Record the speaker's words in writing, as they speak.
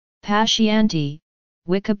Pashyanti,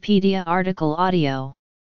 Wikipedia article audio.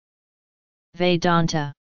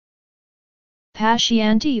 Vedanta.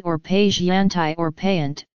 Pashyanti or Pashyanti or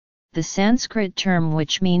Payant, the Sanskrit term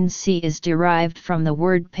which means see, is derived from the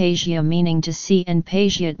word Pashya meaning to see and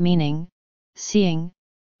Pashyat meaning seeing,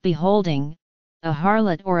 beholding, a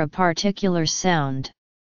harlot or a particular sound.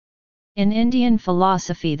 In Indian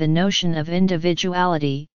philosophy, the notion of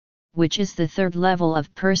individuality, which is the third level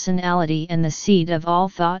of personality and the seed of all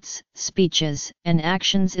thoughts, speeches, and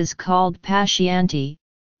actions, is called Pashyanti,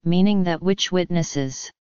 meaning that which witnesses.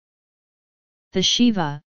 The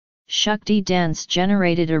Shiva, Shakti dance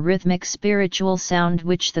generated a rhythmic spiritual sound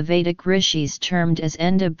which the Vedic rishis termed as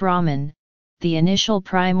Enda Brahman, the initial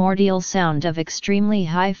primordial sound of extremely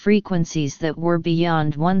high frequencies that were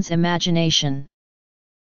beyond one's imagination.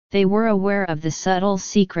 They were aware of the subtle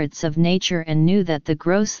secrets of nature and knew that the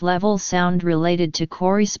gross level sound related to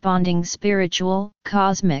corresponding spiritual,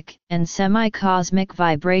 cosmic, and semi-cosmic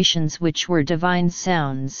vibrations which were divine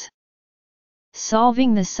sounds.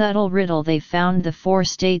 Solving the subtle riddle, they found the four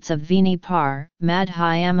states of Vinipar,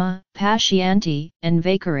 Madhyama, Pashyanti, and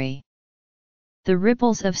Vaikari. The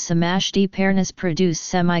ripples of Samashti Parnas produce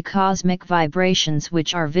semi-cosmic vibrations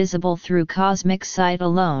which are visible through cosmic sight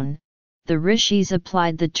alone. The rishis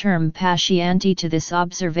applied the term Pashyanti to this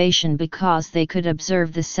observation because they could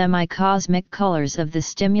observe the semi-cosmic colors of the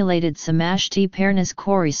stimulated Samashti Parnas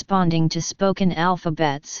corresponding to spoken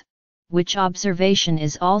alphabets, which observation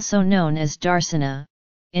is also known as darsana.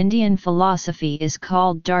 Indian philosophy is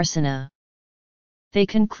called darsana. They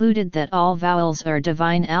concluded that all vowels are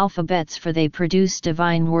divine alphabets, for they produce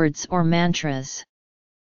divine words or mantras.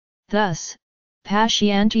 Thus,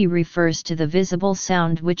 Pashyanti refers to the visible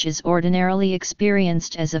sound which is ordinarily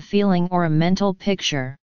experienced as a feeling or a mental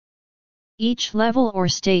picture. Each level or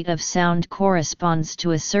state of sound corresponds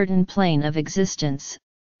to a certain plane of existence,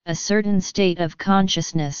 a certain state of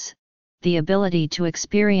consciousness. The ability to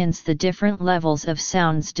experience the different levels of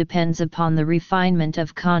sounds depends upon the refinement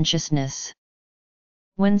of consciousness.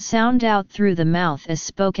 When sound out through the mouth as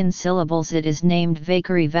spoken syllables, it is named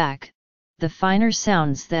Vaikari Vak. The finer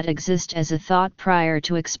sounds that exist as a thought prior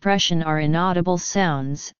to expression are inaudible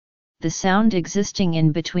sounds, the sound existing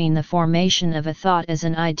in between the formation of a thought as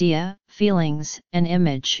an idea, feelings, and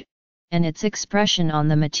image, and its expression on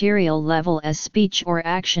the material level as speech or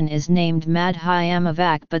action is named Madhyama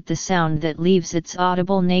Vak. But the sound that leaves its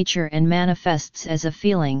audible nature and manifests as a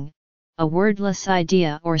feeling, a wordless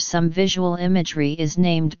idea or some visual imagery is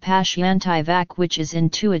named Pashyanti Vak, which is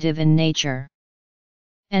intuitive in nature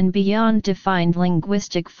and beyond defined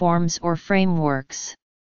linguistic forms or frameworks.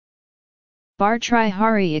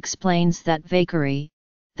 Bhartrihari explains that Vaikari,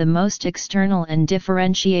 the most external and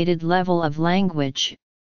differentiated level of language,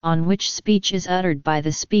 on which speech is uttered by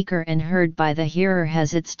the speaker and heard by the hearer,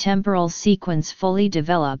 has its temporal sequence fully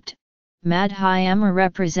developed. Madhyama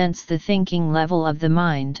represents the thinking level of the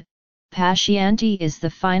mind. Pashyanti is the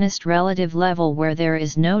finest relative level where there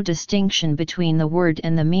is no distinction between the word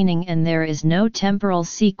and the meaning and there is no temporal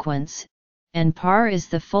sequence, and Par is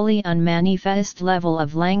the fully unmanifest level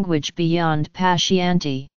of language beyond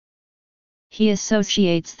Pashyanti. He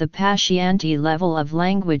associates the Pashyanti level of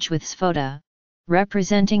language with Sphota,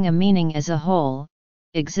 representing a meaning as a whole,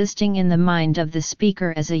 existing in the mind of the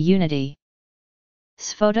speaker as a unity.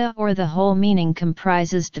 Sphota or the whole meaning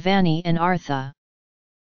comprises Dvani and Artha.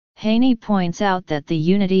 Haney points out that the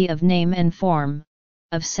unity of name and form,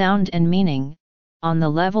 of sound and meaning, on the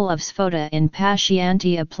level of Sphota in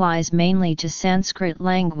Pashyanti applies mainly to Sanskrit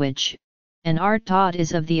language, and Artat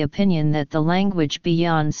is of the opinion that the language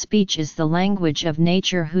beyond speech is the language of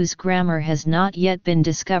nature whose grammar has not yet been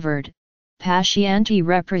discovered. Pashyanti,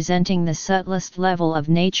 representing the subtlest level of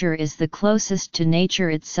nature, is the closest to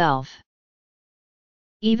nature itself.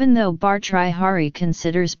 Even though Bhartrihari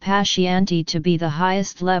considers Pashyanti to be the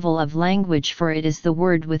highest level of language, for it is the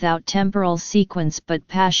word without temporal sequence, but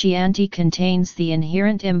Pashyanti contains the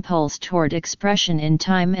inherent impulse toward expression in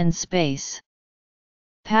time and space.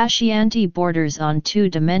 Pashyanti borders on two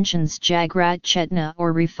dimensions: Jagrat Chetna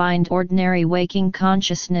or refined ordinary waking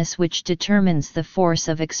consciousness, which determines the force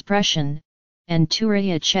of expression, and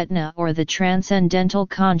Turiya Chetna or the transcendental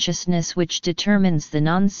consciousness, which determines the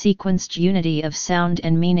non-sequenced unity of sound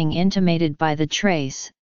and meaning intimated by the trace.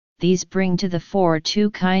 These bring to the fore two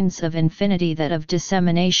kinds of infinity: that of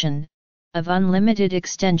dissemination, of unlimited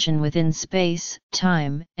extension within space,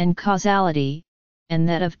 time, and causality, and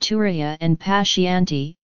that of Turiya and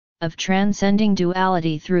Pashyanti, of transcending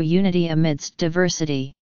duality through unity amidst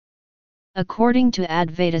diversity. According to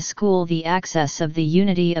Advaita school, the access of the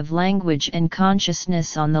unity of language and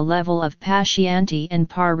consciousness on the level of Pashyanti and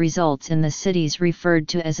Par results in the siddhis referred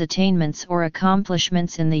to as attainments or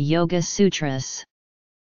accomplishments in the Yoga Sutras.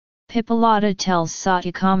 Pippalada tells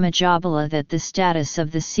Satyakama Jabala that the status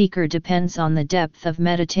of the seeker depends on the depth of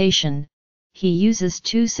meditation. He uses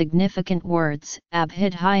two significant words,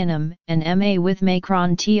 abhidhyanam and ma with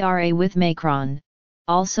makron tra with makron,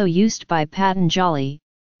 also used by Patanjali.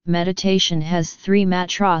 Meditation has three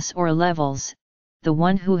matras or levels. The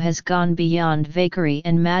one who has gone beyond Vaikari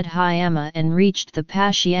and Madhyama and reached the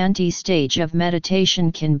Pashyanti stage of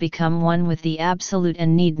meditation can become one with the Absolute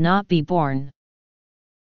and need not be born.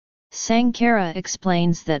 Sankara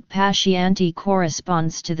explains that Pashyanti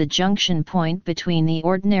corresponds to the junction point between the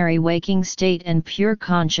ordinary waking state and pure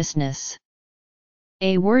consciousness.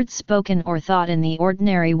 A word spoken or thought in the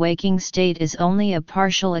ordinary waking state is only a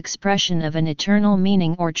partial expression of an eternal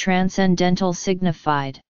meaning or transcendental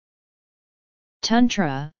signified.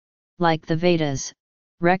 Tantra, like the Vedas,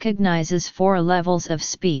 recognizes four levels of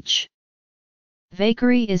speech.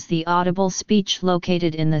 Vaikari is the audible speech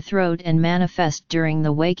located in the throat and manifest during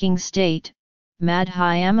the waking state.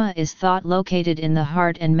 Madhyama is thought located in the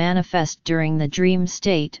heart and manifest during the dream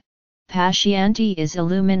state. Pashyanti is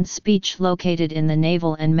illumined speech located in the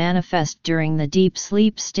navel and manifest during the deep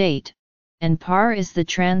sleep state, and Par is the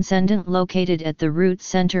transcendent located at the root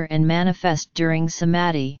center and manifest during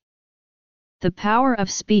samadhi. The power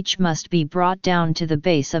of speech must be brought down to the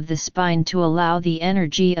base of the spine to allow the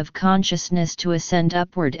energy of consciousness to ascend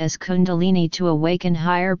upward as Kundalini to awaken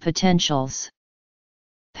higher potentials.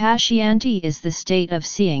 Pashyanti is the state of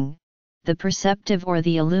seeing, the perceptive or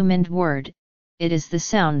the illumined word. It is the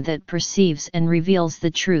sound that perceives and reveals the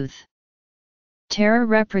truth. Tara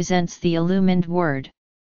represents the illumined word.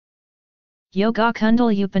 Yoga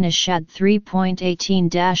Kundal Upanishad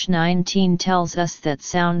 3.18-19 tells us that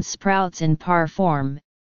sound sprouts in Par form,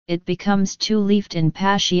 it becomes two-leafed in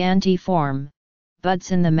Pashyanti form, buds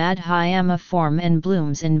in the Madhyama form and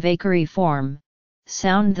blooms in Vaikari form.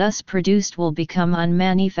 Sound thus produced will become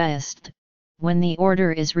unmanifest, when the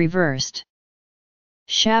order is reversed.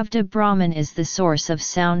 Shabda Brahman is the source of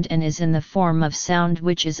sound and is in the form of sound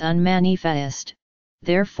which is unmanifest,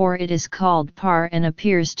 therefore it is called Par and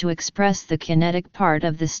appears to express the kinetic part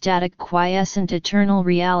of the static quiescent eternal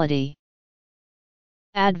reality.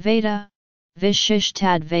 Advaita,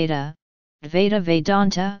 Vishishtadvaita, Dvaita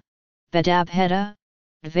Vedanta, Vedabheda,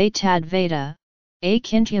 Dvaitadvaita,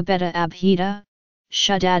 Akintyabheda Abheda,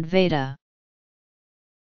 Shuddhadvaita.